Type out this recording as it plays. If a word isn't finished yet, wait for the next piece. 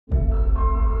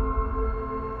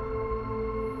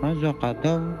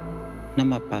Azokadaw na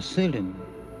mapasilin,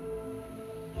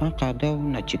 akadaw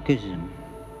na chikizim.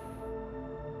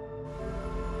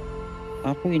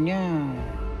 Ako inya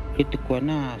itikwa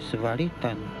na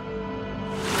svalitan.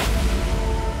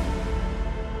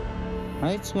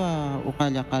 Aitswa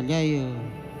ukalya-kalyayo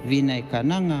vinay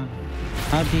kananga,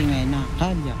 abi ngay na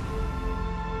kalya.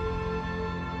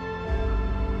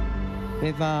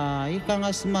 Eva ika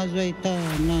nga smazwaita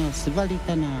na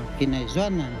svalita na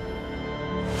kinaizwanan.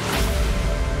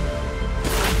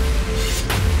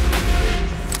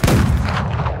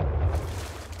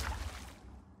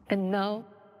 And now,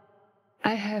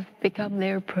 I have become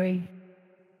their prey.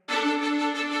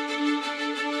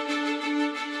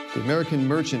 The American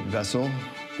merchant vessel,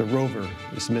 the Rover,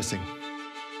 is missing.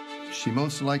 She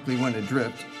most likely went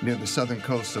adrift near the southern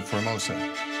coast of Formosa.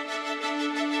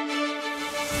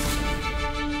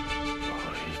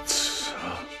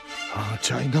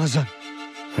 China's.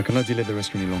 I cannot delay the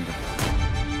rescue any longer.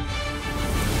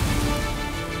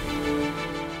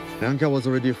 Lanka was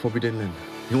already a forbidden land.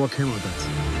 You know what came of that?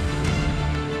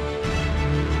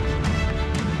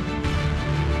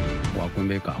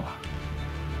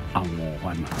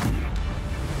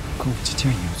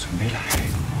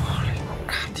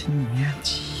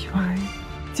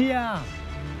 Cha,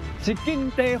 是境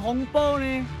地风暴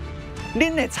呢，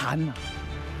恁会惨啊！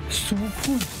纾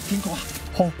困经过，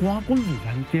互官军而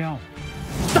人掉，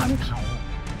斩头。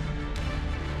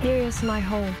Here is my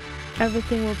home.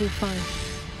 Everything will be fine.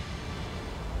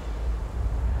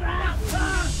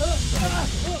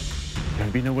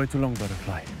 You've been away too long,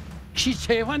 butterfly. 去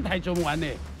切换台中玩呢，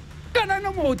干咱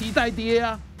拢无地代地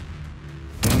啊！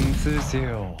至少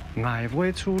我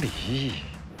会处理。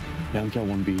两家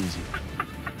won't be easy.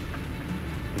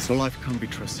 This life can't be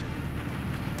trusted.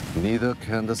 Neither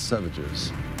can the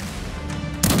savages.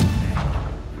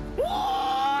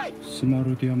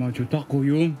 Semaru dia maju tak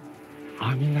koyum.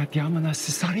 Amina dia mana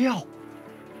sesariau,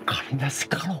 kalina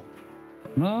sekalo.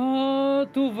 Ma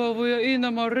tu vavuya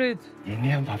ina marit. Ini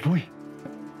yang babui,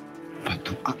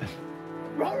 bantu aan.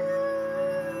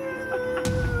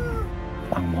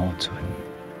 Ang mau chun,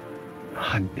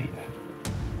 han din,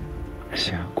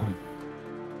 xia kun,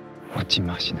 我今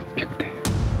嘛是能平地，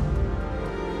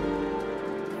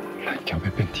咱叫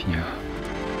要变天啊！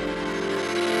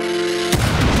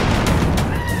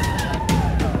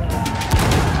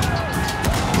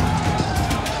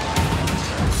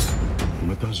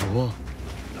没打死我，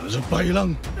那是白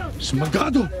狼，什么嘎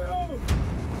都。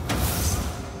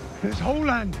 This whole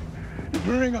land is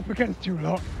rearing up against you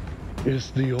lot.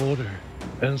 Is the order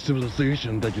and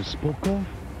civilization that you spoke of?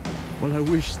 Well, I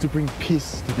wish to bring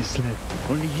peace to this land.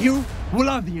 Only you will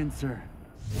have the answer.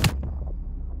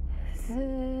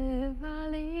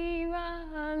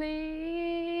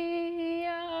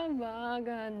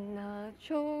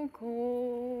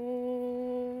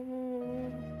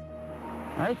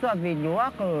 Ay sabi niyo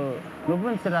ako,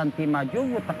 lubun seranti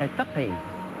maju butak-taki.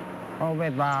 O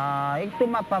beba, itu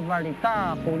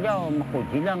mapabalita kuliah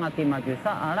makujilang ati maju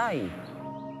sa aray.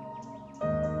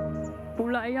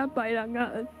 Pulaya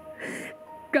bailangan.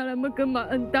 Kalau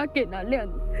magkamaan ta kinalian.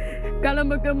 Kalau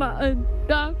magkamaan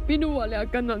ta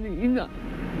pinuwalakan na ni ina.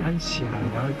 咱下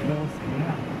了挑谁啊？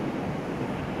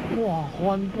我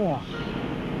欢我，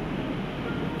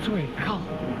最靠，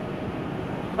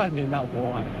看你那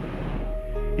我。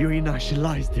Your Ina, she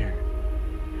lies there.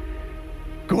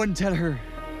 Go and tell her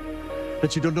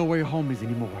that you don't know where your home is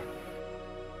anymore.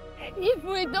 If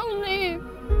we don't leave,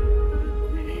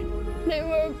 they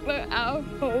will burn our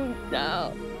home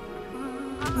down.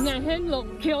 Ngài hên lục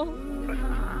kêu,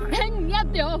 hên nhất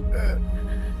điều,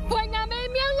 quay ngà mê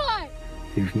miếng lại.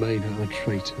 You've made her a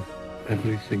traitor.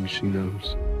 Everything she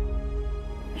knows.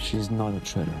 She's not a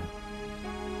traitor.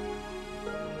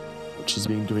 What she's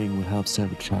been doing will help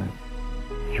save a child.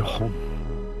 Your home.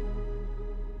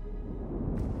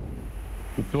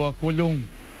 Ito kulong.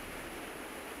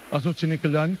 Aso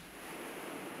sinikalan?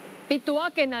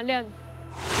 Ito kinalian.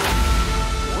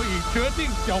 我已决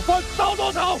定，小贩烧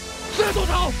多少是多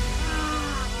少。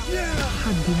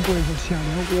汉丁贵就下了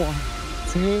我，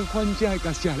这番家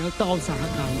甲下了刀啥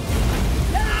干？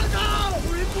两刀，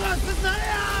你不是谁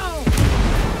了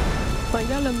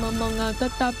Banyak lemah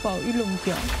mengata tapau ilung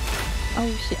dia.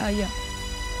 Au si ayah.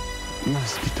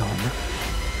 Must be done.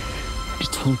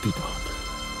 It will be done.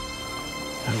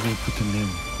 I will put an end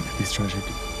to this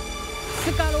tragedy.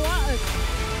 Sekaluan.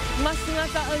 Mas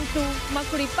ngataan tu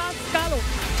maklipat sekalu.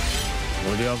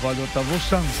 Boleh avalo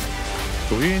tabusang.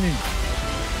 Tuinin.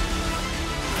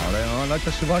 Alay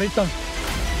ta sibarita.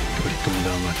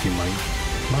 Bertunda mati mai.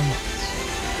 Mama.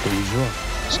 Tujuh.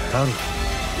 Sekarang.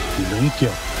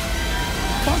 Ilungkio.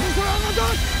 Bagus orang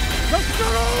atas.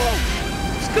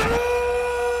 スカロー